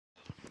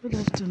Good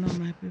afternoon,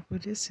 my people.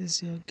 This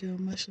is your girl,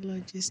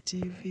 Mashola Gist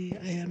TV.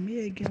 I am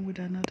here again with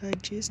another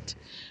gist.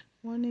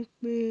 Wọ́n ní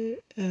pé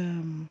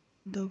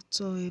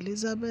Dr.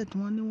 Elizabeth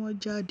wọ́n ní wọ́n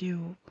jáde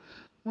o.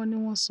 Wọ́n ní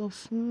wọ́n sọ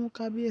fún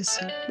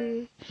kabiyesi pé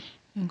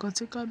nǹkan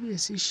tí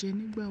kabiyesi ṣe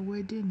nígbà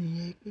wedding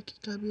nìyẹn pé kí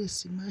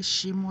kabiyesi má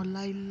ṣe mọ́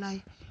láíláí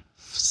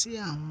sí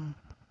àwọn.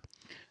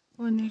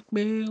 Wọ́n ní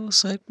pé ó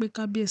sọ pé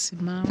kabiyesi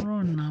máa ń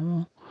ràn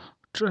àwọn.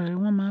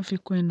 Wọ́n máa ń fi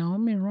Queen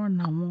Naomi ràn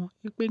àwọn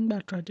wípé ńgbà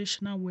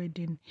traditional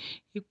wedding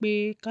wípé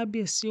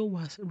kábíyèsí ò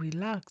wá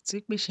relax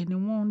pé ṣe ni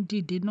wọ́n ń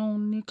dìde náà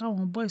ní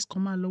káwọn boys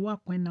kan máa lọ wá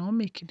Queen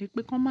Naomi kiri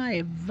pé kán má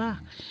ever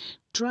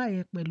try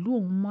ẹ̀ pẹ̀lú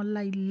òun mọ́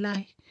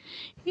láíláí.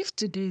 If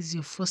today is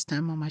your first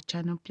time on my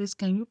channel,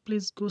 can you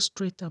please go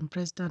straight and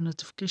press that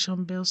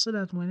notification bell so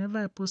that whenever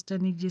I post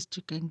any gist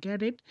you can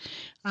get it.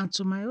 And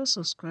to my old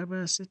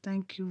subscribers, I say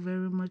thank you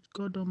very much.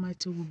 God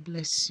Almighty will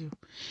bless you.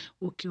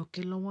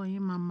 Òkè lọ́wọ́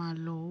yín máa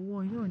lọ, ọwọ́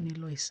yín ò ní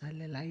lọ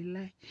ìsàlẹ̀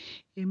láíláí.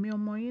 Èmi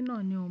ọmọ yín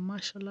náà ni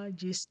Mashola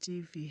Gist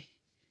TV.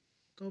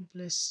 God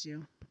bless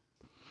you.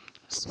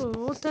 So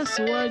ó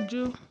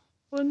tẹ̀síwájú,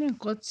 ó ní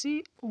nǹkan tí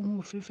òun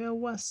ò fi fẹ́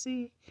wá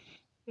sí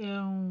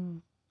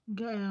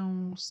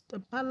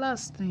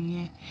palace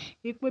nìyẹn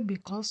wípé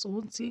because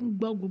òun ti ń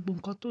gbọ́ gbogbo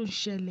nǹkan tó ń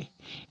ṣẹlẹ̀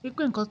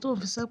wípé nǹkan tó ń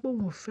fi sẹ́ pé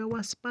òun ò fẹ́ wá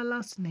sí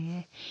palace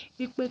nìyẹn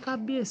wípé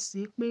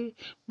kábíyèsí pé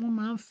wọ́n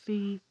máa ń fi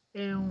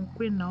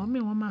Queen Naomi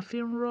wọ́n máa fi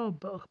ń rub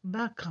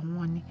back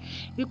àwọn ni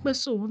wípé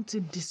so òun ti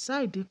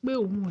decide pé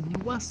òun ò ní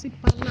wá sí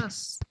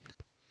palace.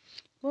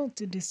 Òun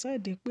ti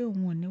decide pé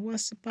òun ò ní wá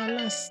sí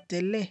palace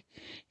tẹ́lẹ̀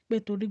pé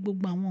torí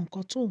gbogbo àwọn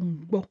nǹkan tó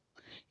ń gbọ́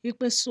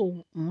wípé so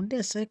òun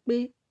dẹ̀ sẹ́ pé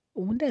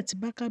òun dẹ̀ ti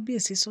bá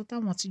kábíyèsí sọ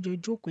táwọn ti jọ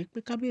jókòó pé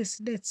kábíyèsí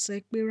dẹ̀ ti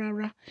sẹ́ pé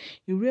rárá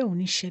irú ẹ̀ ò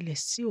ní ṣẹlẹ̀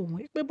sí òun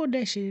pé bó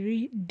dẹ̀ ṣe rí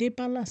dé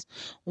palace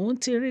òun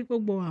ti rí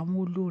gbogbo àwọn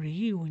olórí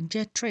yìí òun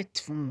jẹ́ threat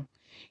fún wọn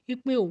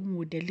wípé òun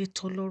ò dẹ̀ lè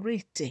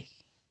tolerate ẹ̀.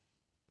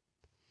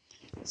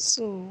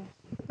 So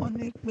wọ́n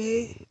ní pé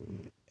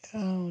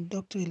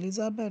Dr.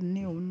 Elizabeth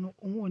ní òun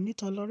ò ní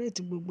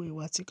tolerate gbogbo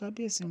ìwà tí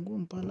kábíyèsí ń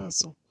gùn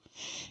palace o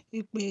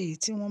wípé èyí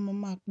tí wọ́n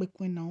máa pe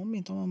Queen Naomi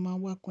tí wọ́n máa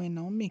wá Queen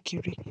Naomi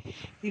kiri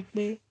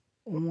wípé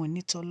òun ò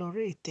ní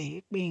tolerate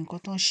ẹ̀ pé nǹkan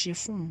tó ń ṣe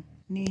fún un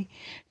ní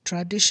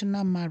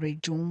traditional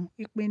marriage òun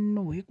wípé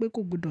no wípé kò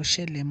gbọdọ̀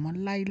ṣẹlẹ̀ mọ́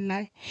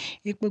láíláí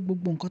wípé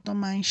gbogbo nǹkan tó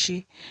máa ń ṣe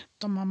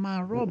tó máa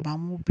rub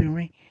àwọn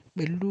obìnrin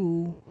pẹ̀lú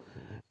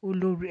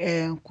olórí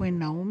Queen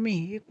Naomi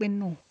wípé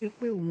no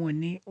wípé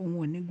òun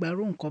ò ní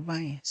gbarú nǹkan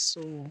báyẹn.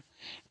 So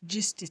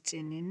gist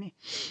tèmi ni.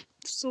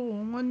 So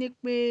wọ́n ní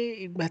pé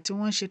ìgbà tí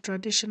wọ́n ṣe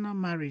traditional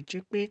marriage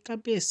pé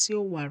kábíyèsí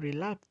ò wà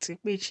relax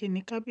pé ṣe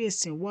ni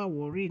kábíyèsí wà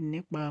worry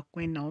nípa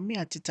Queen Naomi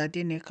àti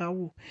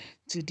Tadenikawo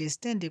to the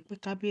extent pé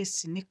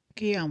kábíyèsí ní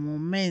kí àwọn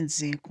men's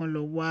kan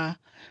lọ wá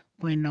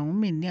Queen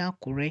Naomi ní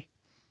Àkúrẹ́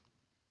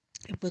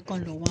pé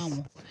kán lọ wá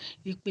wọn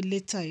wípé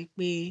later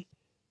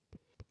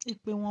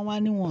wípé wọ́n wá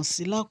ní wọn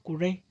sí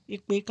l'Àkúrẹ́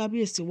wípé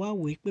kábíyèsí wá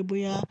wò wípé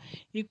bóyá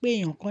wípé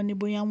èèyàn kan ní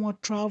bóyá wọ́n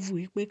travel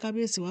wípé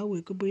kábíyèsí wá wò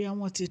wípé bóyá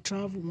wọ́n ti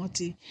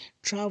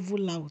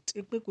travel out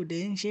wípé kò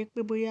dẹ̀ ń ṣe pé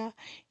bóyá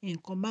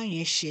nǹkan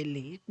báyẹn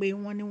ṣẹlẹ̀ wípé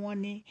wọ́n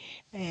ní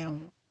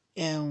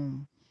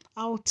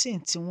outing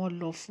tí wọ́n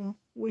lọ fún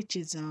which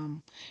is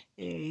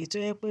ètò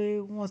yẹ pé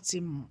wọ́n ti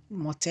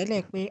mọ̀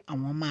tẹ́lẹ̀ pé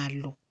àwọn máa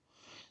lọ.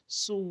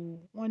 So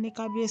wọ́n ní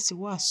kábíyèsí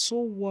wà so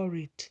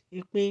worried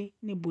pé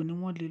níbo ni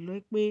wọ́n lè lọ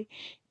pé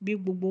bí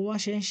gbogbo wọn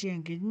ṣe ń ṣe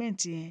engagement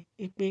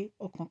yẹn pé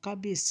ọkàn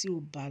kábíyèsí ò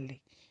balẹ̀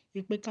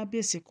pé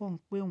kábíyèsí kàn ń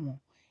pè wọ́n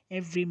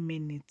every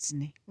minute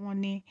ni. Wọ́n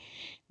ní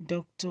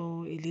Dr.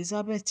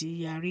 Elizabeth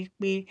yarí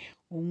pé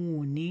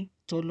òun ò ní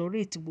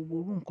tolerate gbogbo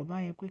orú nǹkan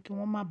báyẹn pé kí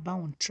wọ́n má bá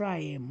òun try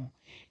ẹ̀ mọ́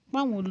pé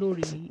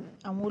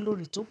àwọn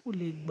olórí tó kù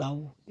lè gbà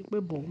ó pé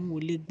bọ̀ òun ò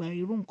lè gba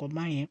irú nǹkan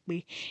báyẹn pé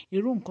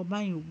irú nǹkan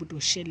báyẹn ò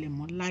gbọdọ̀ ṣẹlẹ̀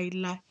mọ́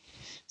láíláí.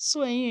 So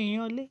ẹ̀yin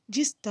èèyàn lé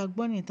gist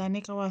àgbọ́n níta ní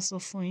ká wá sọ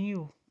fún yín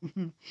o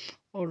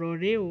ọ̀rọ̀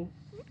rèé o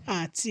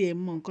àti ẹ̀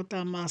mọ nǹkan tá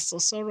a máa sọ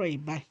sọ́rọ̀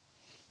ìbáyìí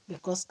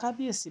because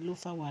kábíyèsí ló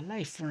fa wàhálà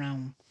ìfúnra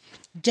wọn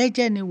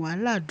jẹ́jẹ́ ni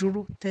wàhálà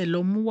dúró tẹ́ lọ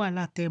mú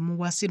wàhálà tẹ́ mú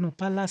wá sínú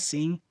palace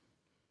yín.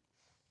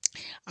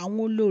 Àwọn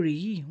olórí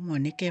yìí wọ́n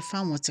ní kẹ́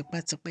fáwọn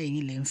tipátipá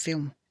ẹ̀yin lẹ́ ń fẹ́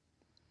wọn.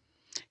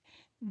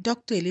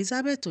 Dr.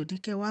 Elizabeth ò ní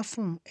kẹ́ wá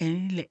fún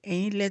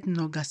ẹ̀yin lẹ́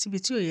nàgà síbi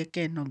tí ò yẹ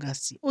kẹ́ nàgà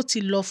sí ó ti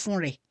lọ fún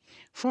rẹ̀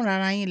fúnra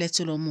ara yín lẹ́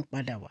tó lọ mú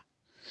padà wá.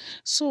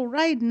 So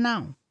right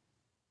now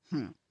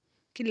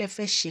kí lẹ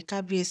fẹ́ ṣe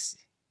kábíyèsí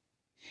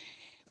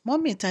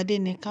mọ́mì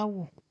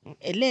Tadenikawo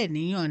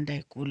ẹlẹ́ẹ̀níyànda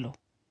ẹ̀kú lọ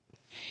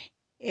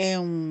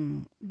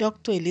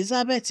Dr.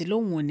 Elizabeth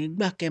lòun ò ní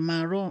gbà kẹ́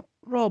máa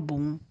rọ́ọ̀bù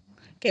òun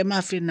kẹ́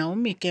máa fi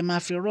Naomi kẹ́ máa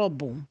fi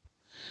rọ́ọ̀bù òun.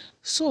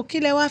 So kí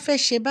lẹ wá fẹ́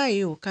ṣe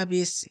báyìí o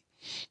kábíyèsí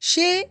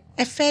ṣé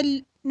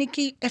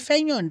ẹ fẹ́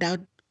yọ̀ǹda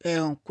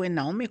Queen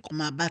Naomi kan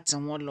máa bá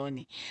tiwọn lọ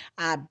ni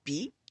àbí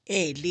ẹ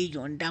lè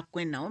yọ̀ǹda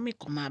Queen Naomi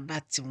kan máa bá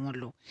tiwọn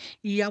lọ.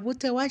 Ìyàwó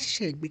tẹ́ wá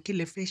ṣẹ̀ṣẹ̀ gbé kí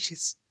lẹ fẹ́ ṣe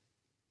sí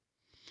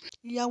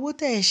ìyàwó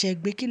tẹ́ ẹ̀ṣẹ̀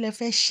gbé kí lẹ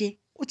fẹ́ ṣe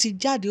ó ti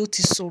jáde ó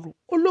ti sọ̀rọ̀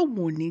ó lóun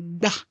ò ní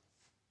gbà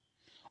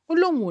ó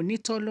lóun ò ní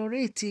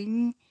tolerate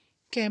yín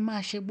kẹ́ ẹ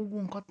máa ṣe gbogbo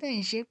nǹkan tẹ́ ẹ̀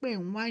ń ṣe pé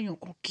ẹ̀ ń wáyàn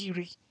kan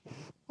kiri.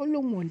 Ó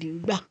lóun ò ní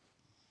gbà.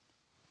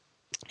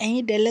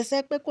 Ẹ̀yin dẹ̀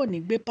lẹ́sẹ̀ pé kò ní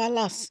gbé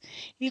palace,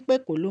 wípé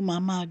kò ló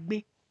máa gbé.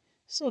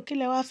 So kí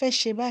lẹ wá fẹ́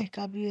ṣe báyìí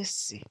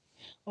kábíyèsí?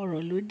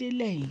 Ọ̀rọ̀ ló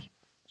délẹ̀ yìí.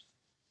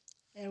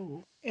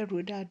 Ẹ rò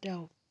dáadáa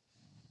o.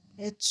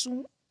 Ẹ tún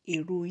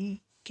èrò yín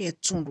kẹ́ ẹ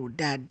tún rò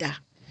dáadáa.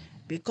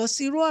 Because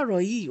irú ọ̀rọ̀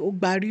yìí ó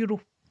gba rírò.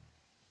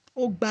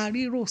 Ó gba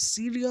rírò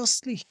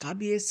seriously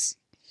kábíyèsí.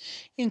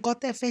 Nǹkan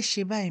tẹ́ fẹ́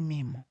ṣe báyìí mi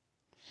mọ̀.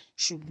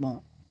 Ṣùgbọ́n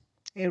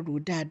ẹ rò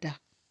dáadáa.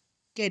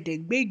 Kẹ́ ẹ dẹ̀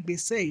gbé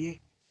ìgbésẹ̀ yẹn.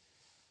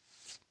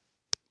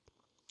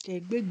 Kẹ́ ẹ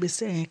gbé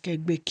ìgbésẹ̀ yẹn, kẹ́ ẹ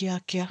gbé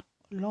kíákíá.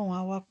 Ọlọ́run á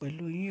wà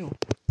pẹ̀lú yín o.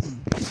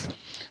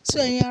 So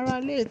ẹ̀yin ará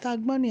ilé ìta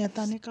gbọ́n ni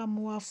ẹ̀ta ní ká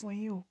mú wá fún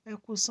yín o. Ẹ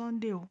kú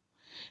Sunday o.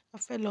 A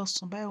fẹ́ lọ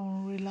sùn báyìí,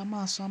 oorun rere la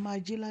máa sùn, a máa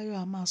jí láyọ̀,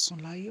 a máa sùn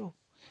láyọ̀.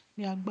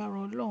 Ní agbára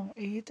Ọlọ́run.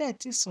 Èyí tẹ́ ẹ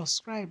ti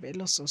subscribe, ẹ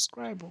lọ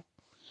subscribe o.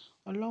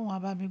 Ọlọ́run á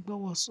bá mi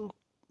gbọ́wọ́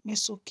ní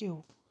sókè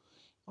o.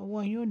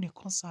 Ọwọ́ yín ò ní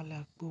kan sàlẹ̀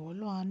àpò.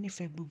 Ọlọ́run á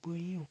nífẹ̀ẹ́ gbogbo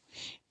yín o.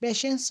 Bí ẹ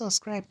ṣe ń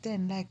subscribe, ten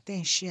like,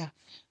 ten share.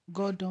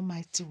 God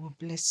Almighty will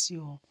bless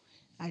you all.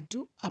 I do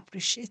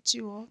appreciate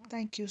you all.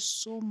 Thank you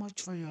so much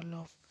for your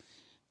love.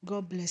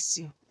 God bless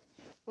you.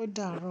 Ó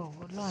dàárọ̀ o.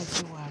 Ọlọ́run á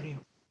jí wa rí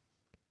o.